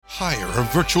Hire a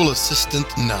virtual assistant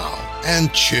now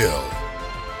and chill.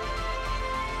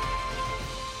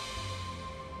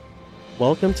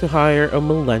 Welcome to Hire a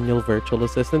Millennial Virtual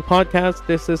Assistant podcast.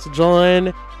 This is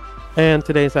John, and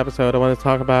today's episode I want to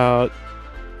talk about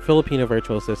Filipino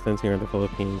virtual assistants here in the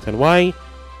Philippines and why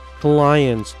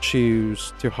clients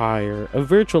choose to hire a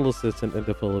virtual assistant in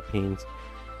the Philippines.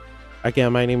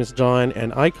 Again, my name is John,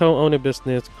 and I co-own a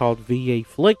business called VA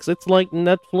Flix. It's like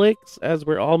Netflix, as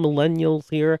we're all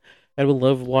millennials here, and we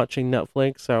love watching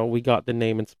Netflix. So we got the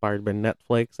name inspired by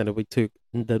Netflix, and we took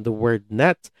the word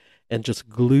net and just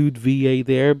glued VA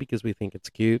there because we think it's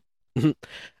cute. All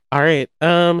right.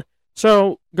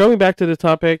 So going back to the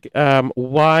topic,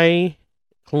 why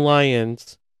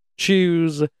clients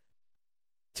choose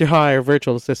to hire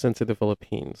virtual assistants in the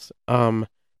Philippines.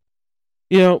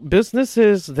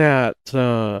 Businesses that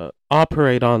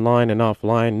operate online and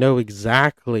offline know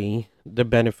exactly the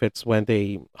benefits when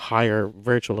they hire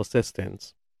virtual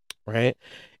assistants, right?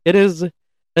 It is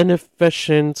an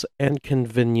efficient and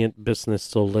convenient business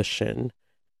solution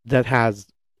that has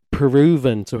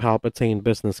proven to help attain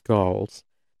business goals.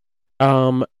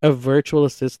 A virtual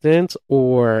assistant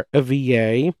or a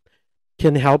VA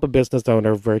can help a business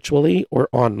owner virtually or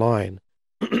online.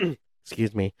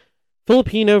 Excuse me.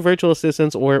 Filipino virtual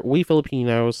assistants, or we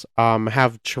Filipinos,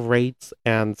 have traits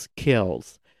and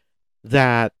skills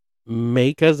that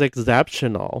make us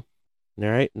exceptional. All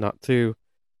right,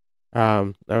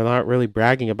 I'm not really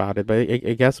bragging about it, but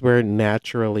I guess we're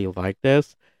naturally like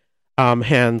this.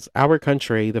 Hence, our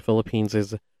country, the Philippines,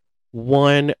 is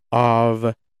one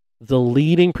of the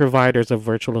leading providers of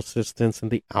virtual assistants in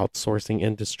the outsourcing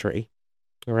industry.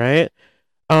 All right.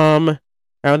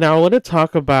 Now I want to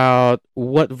talk about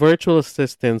what virtual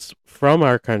assistants from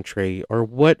our country or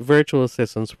what virtual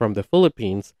assistants from the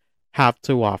Philippines have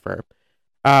to offer.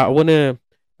 I want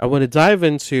to dive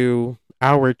into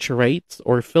our traits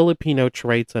or Filipino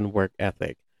traits and work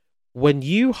ethic. When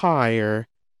you hire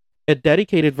a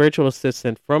dedicated virtual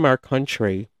assistant from our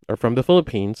country or from the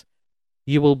Philippines,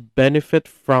 you will benefit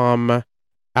from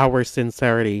our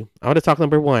sincerity. I want to talk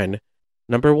number one.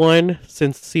 Number one,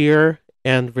 sincere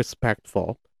and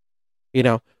respectful.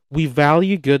 We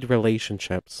value good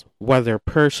relationships, whether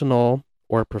personal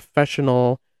or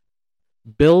professional.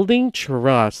 Building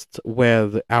trust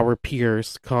with our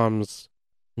peers comes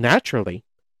naturally.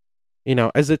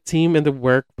 As a team in the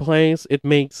workplace, it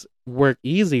makes work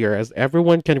easier as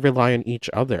everyone can rely on each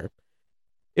other.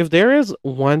 If there is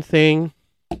one thing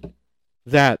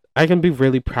that I can be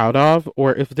really proud of,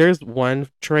 or if there's one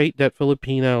trait that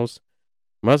Filipinos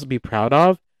must be proud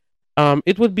of,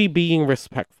 it would be being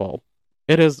respectful.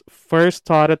 It is first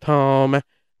taught at home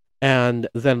and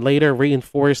then later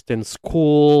reinforced in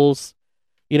schools.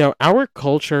 Our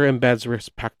culture embeds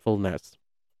respectfulness.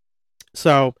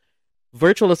 So,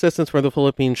 virtual assistants for the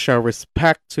Philippines show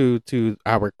respect to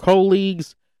our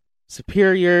colleagues,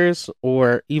 superiors,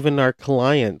 or even our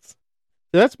clients.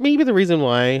 So that's maybe the reason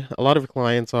why a lot of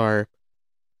clients are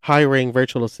hiring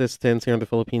virtual assistants here in the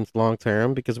Philippines long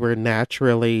term, because we're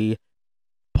naturally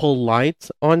polite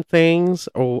on things.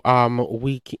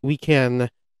 We can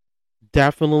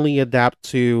definitely adapt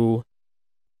to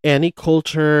any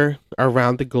culture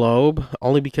around the globe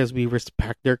only because we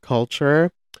respect their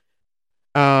culture.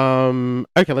 Okay,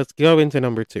 let's go into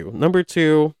number two. Number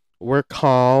two, we're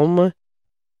calm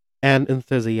and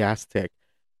enthusiastic.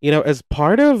 As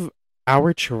part of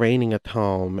our training at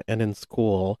home and in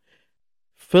school,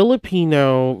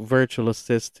 Filipino virtual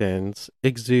assistants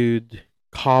exude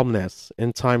calmness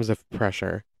in times of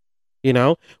pressure.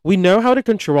 We know how to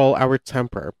control our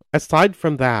temper. Aside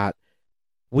from that,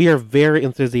 we are very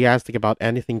enthusiastic about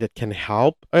anything that can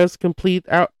help us complete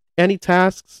any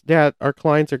tasks that our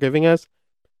clients are giving us.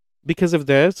 Because of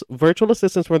this, virtual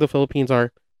assistants for the Philippines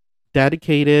are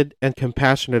dedicated and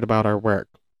compassionate about our work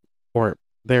or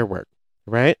their work,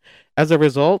 right? As a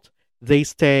result, they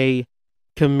stay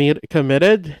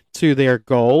committed to their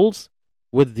goals.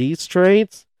 With these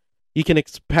traits, you can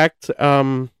expect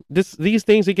these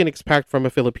things you can expect from a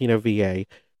Filipino VA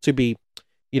to be,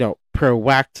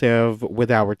 proactive with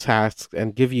our tasks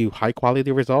and give you high quality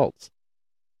results,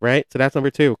 right? So that's number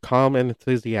two, calm and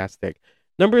enthusiastic.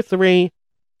 Number three,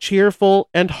 cheerful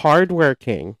and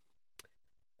hardworking.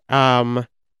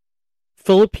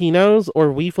 Filipinos,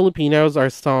 or we Filipinos, are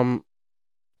some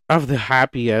of the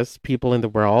happiest people in the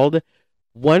world.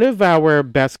 One of our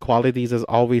best qualities is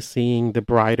always seeing the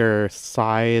brighter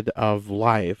side of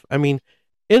life. I mean,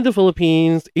 in the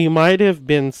Philippines, you might have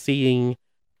been seeing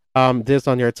this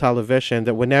on your television,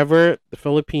 that whenever the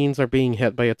Philippines are being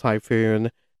hit by a typhoon,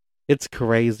 it's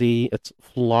crazy. It's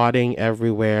flooding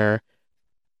everywhere.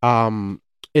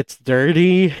 It's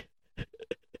dirty.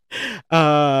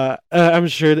 I'm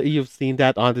sure that you've seen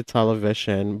that on the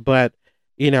television, but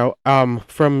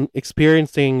from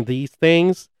experiencing these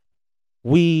things,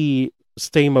 we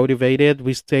stay motivated,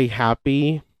 we stay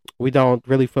happy, we don't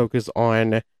really focus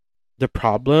on the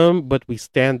problem, but we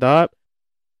stand up,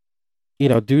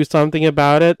 do something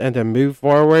about it, and then move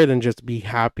forward and just be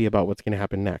happy about what's going to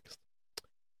happen next,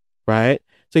 right?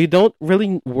 So you don't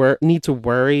really need to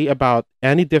worry about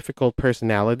any difficult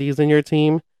personalities in your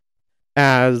team,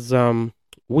 as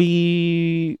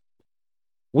we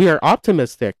we are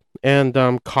optimistic and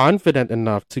confident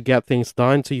enough to get things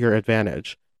done to your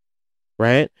advantage,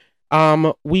 right?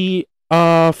 We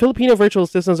Filipino virtual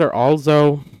assistants are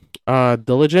also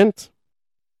diligent,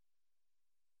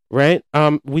 right?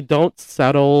 We don't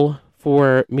settle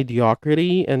for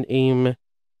mediocrity and aim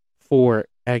for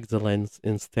excellence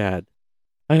instead.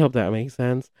 I hope that makes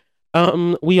sense.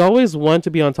 We always want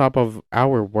to be on top of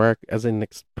our work as an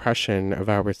expression of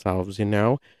ourselves, you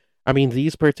know? I mean,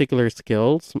 these particular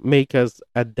skills make us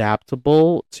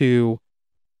adaptable to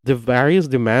the various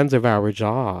demands of our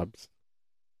jobs,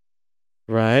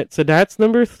 right? So that's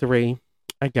number three,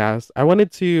 I guess. I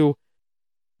wanted to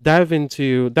dive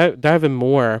in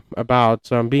more about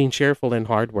being cheerful and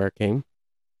hardworking.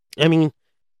 I mean,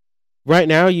 right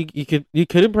now you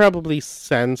could probably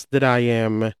sense that I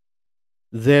am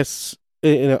this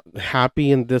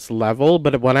happy in this level,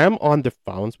 but when I'm on the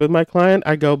phones with my client,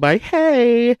 I go by,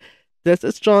 "Hey, this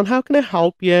is John. How can I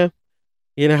help you?"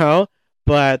 You know.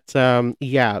 But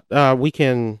yeah, we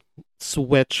can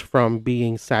switch from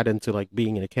being sad into like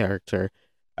being in a character,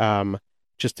 um,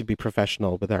 just to be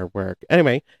professional with our work.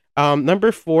 Anyway,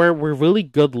 number four, we're really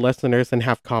good listeners and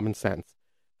have common sense.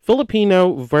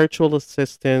 Filipino virtual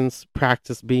assistants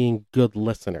practice being good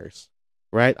listeners,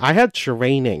 right? I had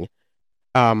training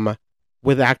um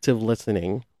with active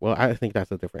listening. Well, I think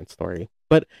that's a different story.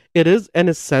 But it is an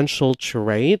essential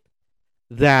trait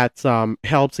that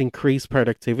helps increase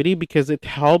productivity because it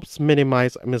helps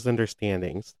minimize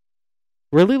misunderstandings.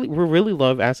 We really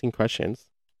love asking questions,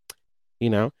 you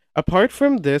know. Apart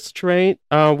from this trait,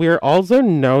 we are also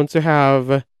known to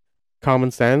have common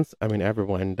sense. I mean,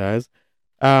 everyone does.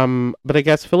 But I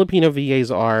guess Filipino VAs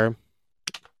are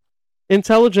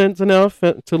intelligent enough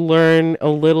to learn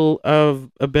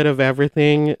a bit of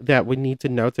everything that we need to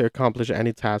know to accomplish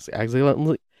any task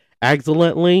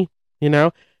excellently, you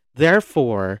know.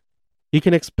 Therefore, you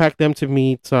can expect them to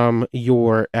meet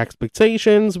your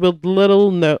expectations with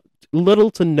little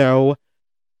to no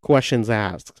questions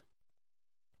asked.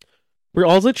 We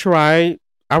also try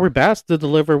our best to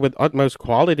deliver with utmost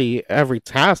quality every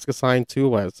task assigned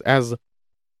to us. As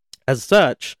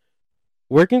such,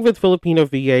 working with Filipino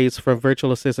VAs from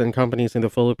virtual assistant companies in the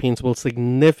Philippines will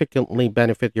significantly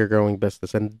benefit your growing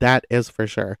business, and that is for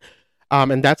sure.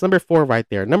 And that's number four right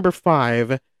there. Number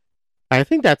five, I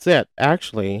think that's it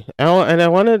actually. And I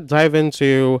want to dive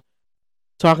into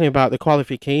talking about the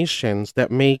qualifications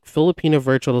that make Filipino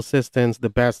virtual assistants the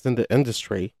best in the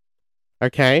industry.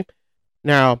 Okay,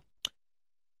 now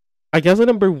I guess the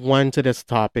number one to this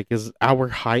topic is our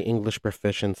high English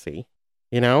proficiency.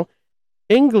 You know,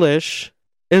 English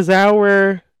is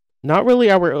our not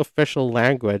really our official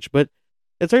language, but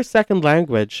it's our second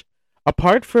language.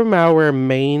 Apart from our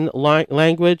main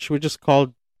language, which is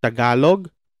called Tagalog,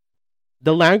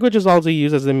 the language is also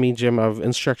used as a medium of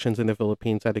instructions in the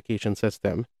Philippines education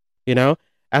system. You know,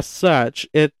 as such,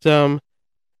 it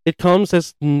comes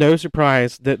as no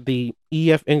surprise that the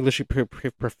EF English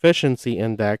Proficiency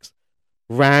Index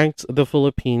ranked the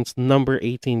Philippines number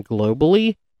 18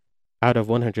 globally out of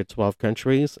 112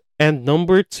 countries and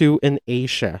number 2 in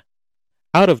Asia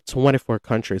out of 24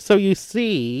 countries. So you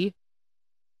see,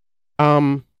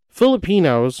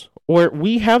 Filipinos, or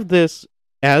we have this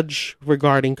edge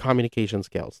regarding communication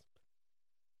skills,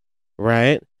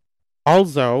 right?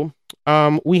 Also,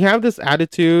 we have this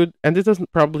attitude, and this is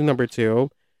probably number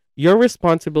two, your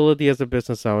responsibility as a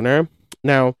business owner.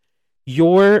 Now,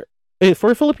 your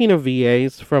for Filipino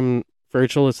VAs from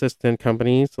virtual assistant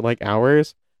companies like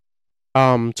ours,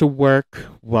 to work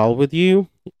well with you,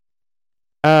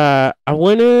 I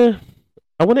wanna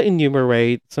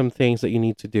enumerate some things that you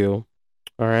need to do.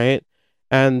 All right.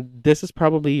 And this is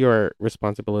probably your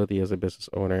responsibility as a business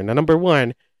owner. Now, number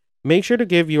one, make sure to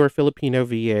give your Filipino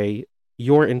VA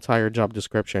your entire job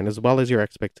description as well as your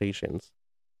expectations.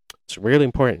 It's really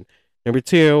important. Number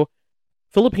two,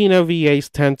 Filipino VAs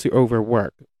tend to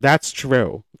overwork. That's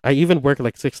true. I even work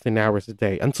like 16 hours a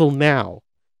day until now,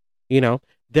 you know.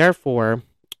 Therefore,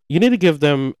 you need to give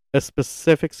them a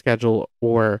specific schedule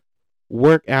or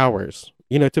work hours,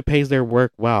 to pace their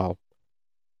work well.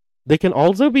 They can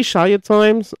also be shy at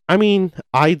times. I mean,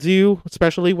 I do,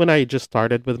 especially when I just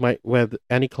started with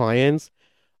any clients.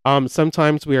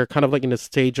 Sometimes we are kind of like in a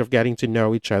stage of getting to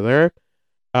know each other.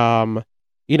 Um,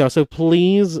 so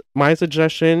please, my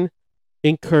suggestion,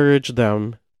 encourage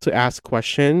them to ask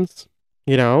questions,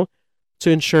 you know, to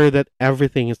ensure that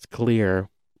everything is clear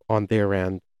on their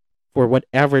end for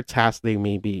whatever task they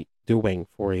may be doing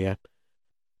for you.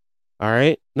 All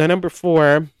right. Now, number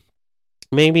four,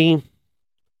 maybe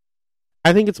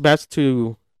I think it's best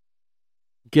to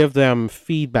give them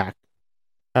feedback.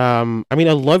 I mean,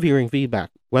 I love hearing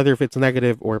feedback, whether if it's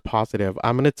negative or positive.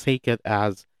 I'm going to take it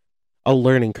as a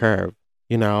learning curve,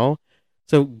 you know?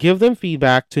 So give them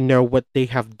feedback to know what they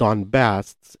have done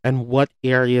best and what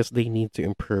areas they need to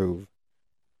improve.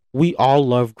 We all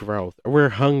love growth. We're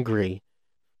hungry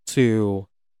to,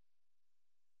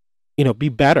 be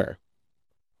better,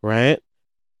 right?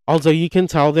 Also, you can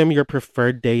tell them your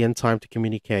preferred day and time to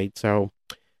communicate, so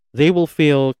they will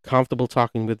feel comfortable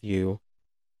talking with you.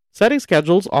 Setting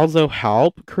schedules also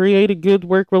help create a good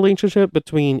work relationship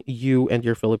between you and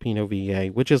your Filipino VA,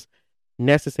 which is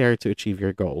necessary to achieve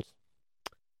your goals.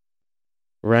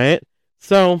 Right?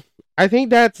 So I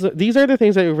think these are the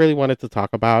things that we really wanted to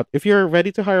talk about. If you're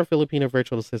ready to hire a Filipino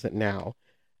virtual assistant now,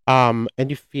 and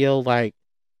you feel like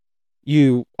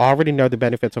you already know the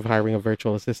benefits of hiring a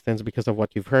virtual assistant because of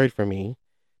what you've heard from me,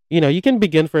 you can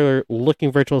begin for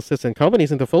looking virtual assistant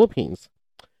companies in the Philippines,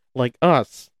 like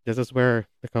us. This is where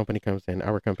the company comes in,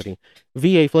 our company,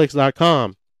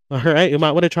 vaflix.com. All right, you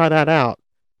might want to try that out.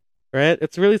 Right?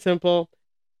 It's really simple.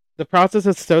 The process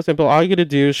is so simple. All you got to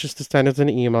do is just to send us an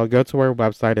email, go to our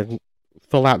website and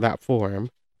fill out that form.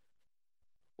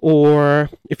 Or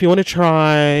if you want to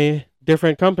try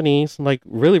different companies, like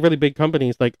really, really big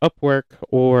companies like Upwork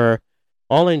or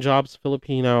Online Jobs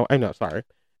Filipino,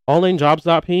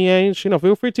 onlinejobs.ph,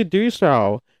 feel free to do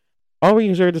so.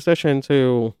 Always your decision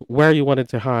to where you wanted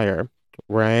to hire,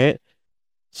 right?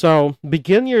 So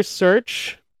begin your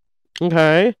search,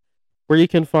 okay, where you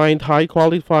can find high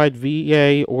qualified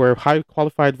VA or high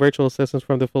qualified virtual assistants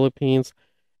from the Philippines,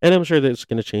 and I'm sure that it's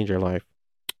going to change your life.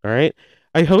 All right.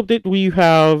 I hope that we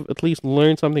have at least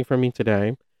learned something from me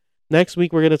today. Next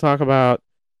week, we're going to talk about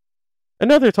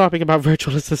another topic about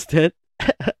virtual assistant.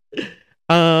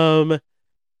 And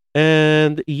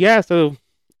yeah, so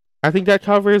I think that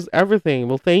covers everything.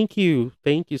 Well, thank you.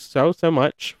 Thank you so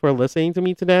much for listening to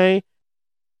me today.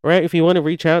 Right? If you want to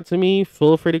reach out to me,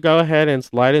 feel free to go ahead and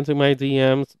slide into my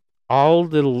DMs. All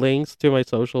the links to my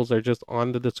socials are just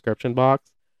on the description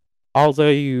box. Also,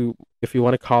 if you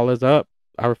want to call us up,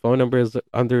 our phone number is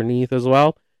underneath as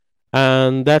well.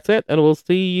 And that's it. And we'll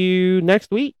see you next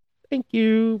week. Thank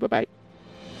you. Bye-bye.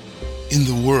 In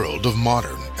the world of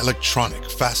modern, electronic,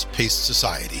 fast-paced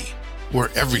society, where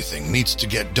everything needs to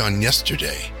get done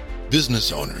yesterday,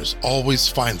 business owners always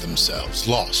find themselves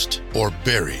lost or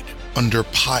buried under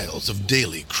piles of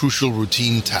daily crucial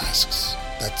routine tasks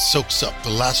that soaks up the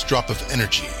last drop of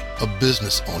energy a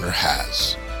business owner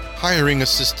has. Hiring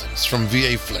assistants from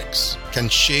VAFlix can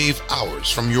shave hours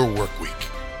from your work week.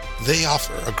 They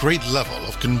offer a great level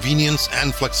of convenience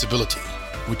and flexibility,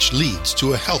 which leads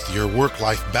to a healthier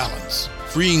work-life balance,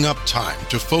 freeing up time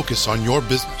to focus on your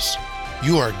business.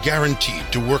 You are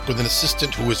guaranteed to work with an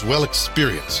assistant who is well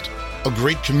experienced, a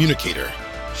great communicator,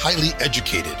 highly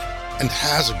educated, and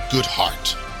has a good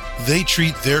heart. They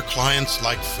treat their clients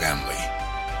like family.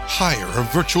 Hire a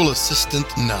virtual assistant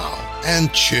now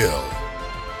and chill.